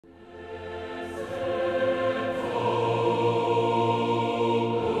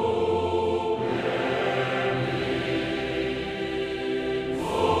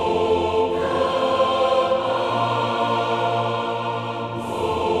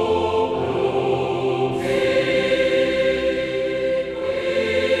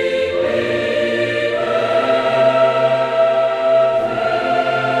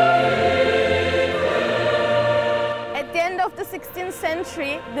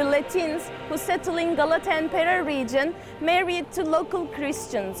century, the Latins who settled in Galata and Pera region married to local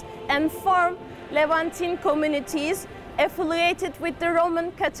Christians and formed Levantine communities affiliated with the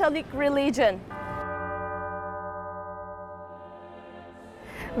Roman Catholic religion.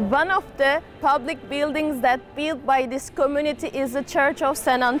 One of the public buildings that built by this community is the Church of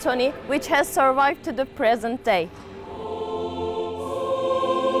St. Anthony, which has survived to the present day.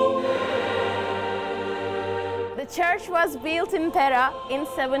 The church was built in Pera in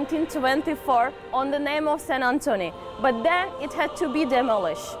 1724 on the name of St. Anthony, but then it had to be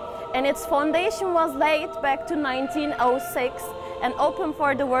demolished, and its foundation was laid back to 1906 and opened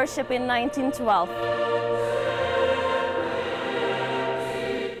for the worship in 1912.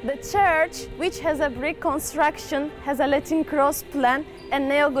 The church, which has a brick construction, has a Latin cross plan and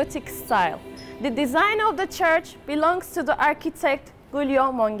neo-Gothic style. The design of the church belongs to the architect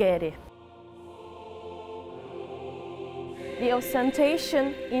Giulio Mongeri. The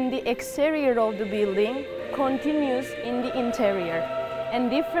ostentation in the exterior of the building continues in the interior, and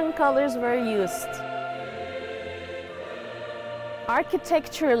different colors were used.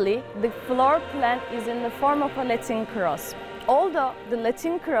 Architecturally, the floor plan is in the form of a Latin cross. Although the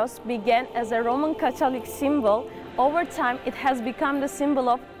Latin cross began as a Roman Catholic symbol, over time it has become the symbol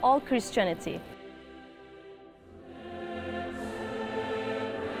of all Christianity.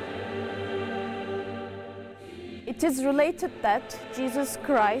 It is related that Jesus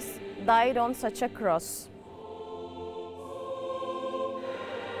Christ died on such a cross.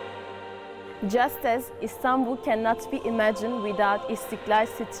 Just as Istanbul cannot be imagined without Istiklal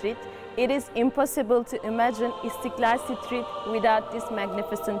Street, it is impossible to imagine Istiklal Street without this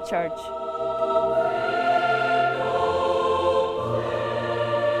magnificent church.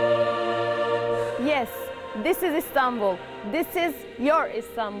 Yes, this is Istanbul. This is your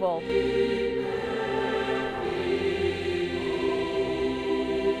Istanbul.